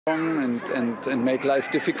and make life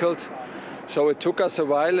difficult. So it took us a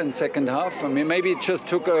while in second half. I mean, maybe it just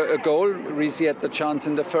took a goal. Reese had the chance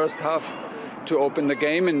in the first half to open the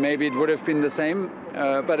game, and maybe it would have been the same,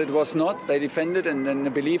 but it was not. They defended, and then the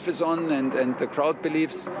belief is on, and the crowd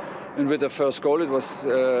believes. And with the first goal, it was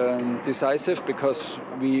decisive because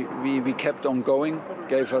we kept on going,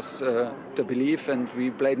 gave us the belief, and we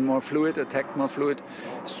played more fluid, attacked more fluid,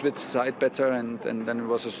 switched side better, and then it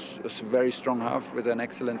was a very strong half with an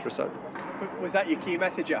excellent result. Was that your key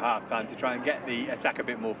message at half-time, to try and get the attack a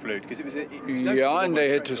bit more fluid? Because it was yeah, and they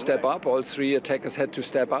had to step up. All three attackers had to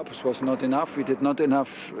step up. It was not enough. We did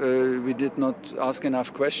not ask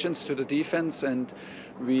enough questions to the defense, and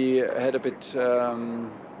we had a bit.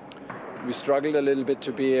 We struggled a little bit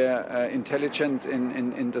to be intelligent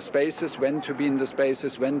in the spaces, when to be in the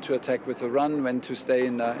spaces, when to attack with a run, when to stay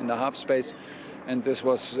in the half space, and this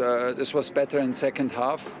was better in second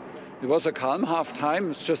half. It was a calm half time.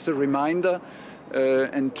 It's just a reminder,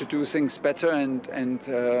 and to do things better and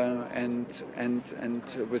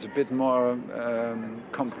with a bit more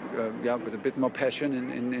with a bit more passion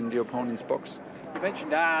in the opponent's box. You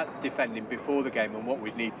mentioned our defending before the game and what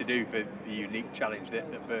we'd need to do for the unique challenge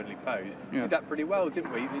that Burnley posed. We did that pretty well,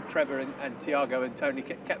 didn't we? Trevor and Thiago and Tony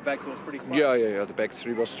kept back was pretty quiet. Yeah. The back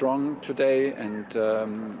three was strong today, and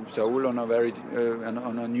Saul on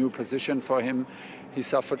a new position for him. He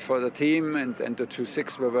suffered for the team, and the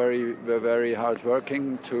 2-6 were very hard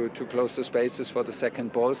working to close the spaces for the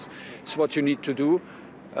second balls. It's what you need to do.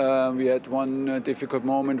 We had one difficult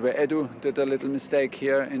moment where Edu did a little mistake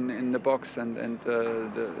here in the box,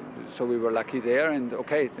 so we were lucky there. And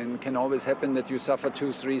okay, then it can always happen that you suffer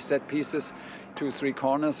 2-3 set pieces, 2-3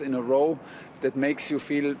 corners in a row. That makes you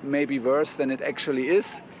feel maybe worse than it actually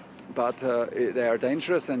is. But they are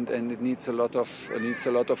dangerous, and it needs a lot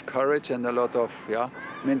of courage and a lot of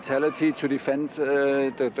mentality to defend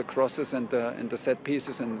the crosses and the set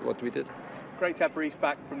pieces, and what we did. Great to have Reese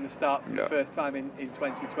back from the start for the first time in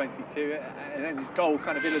 2022, and then his goal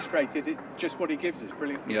kind of illustrated just what he gives us.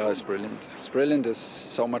 Brilliant. Yeah, it's brilliant. It's brilliant. There's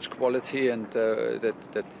so much quality, and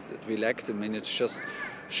that we lacked. I mean, it just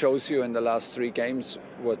shows you in the last 3 games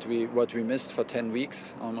what we missed for 10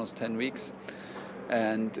 weeks, almost 10 weeks.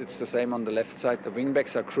 And it's the same on the left side. The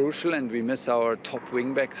wingbacks are crucial, and we miss our top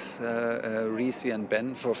wingbacks, Reese and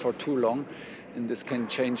Ben, for too long. And this can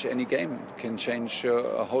change any game. It can change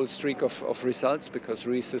a whole streak of results, because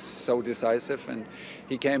Reese is so decisive. And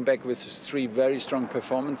he came back with 3 very strong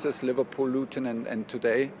performances, Liverpool, Luton and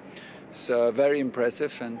today. So very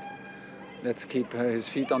impressive, and let's keep his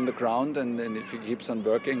feet on the ground. And if he keeps on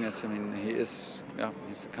working, he's the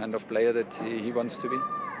kind of player that he wants to be.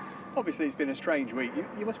 Obviously, it's been a strange week.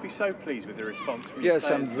 You must be so pleased with the response. Yes,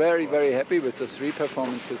 I'm very, very happy with the 3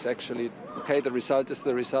 performances. Actually, okay, the result is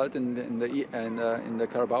the result in the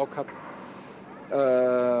Carabao Cup.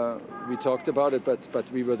 We talked about it,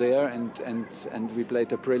 but we were there, and we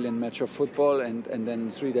played a brilliant match of football. And then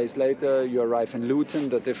 3 days later, you arrive in Luton.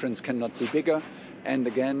 The difference cannot be bigger. And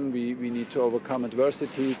again, we need to overcome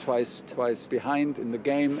adversity. Twice behind in the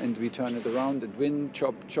game, and we turn it around and win.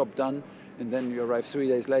 Job done. And then you arrive 3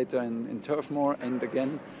 days later in Turf Moor, and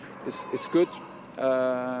again, it's good.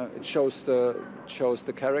 It shows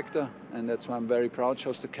the character, and that's why I'm very proud. It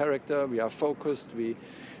shows the character. We are focused. We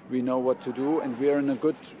know what to do, and we are in a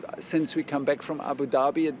good. Since we come back from Abu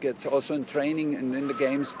Dhabi, it gets also in training and in the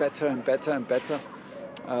games better and better and better.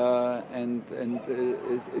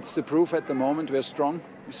 It's the proof at the moment. We're strong.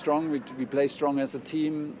 We play strong as a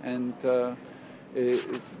team, and.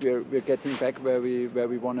 We're getting back where we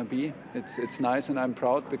want to be. It's nice, and I'm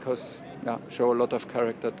proud because show a lot of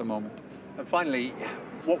character at the moment. And finally,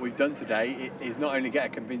 what we've done today is not only get a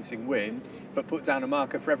convincing win, but put down a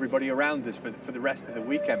marker for everybody around us for the rest of the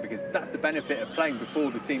weekend, because that's the benefit of playing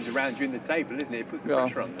before the teams around you in the table, isn't it? It puts the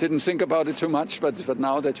pressure on. Didn't think about it too much, but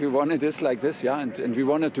now that we won it is like this, and we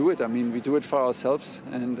want to do it. I mean, we do it for ourselves,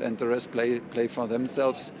 and the rest play for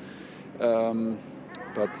themselves.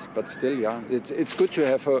 But still, it's good to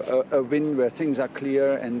have a win where things are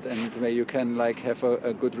clear and where you can have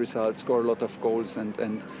a good result, score a lot of goals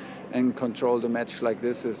and control the match like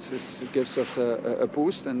this. It gives us a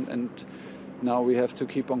boost, and now we have to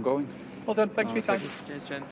keep on going. Well done. Thanks for your time.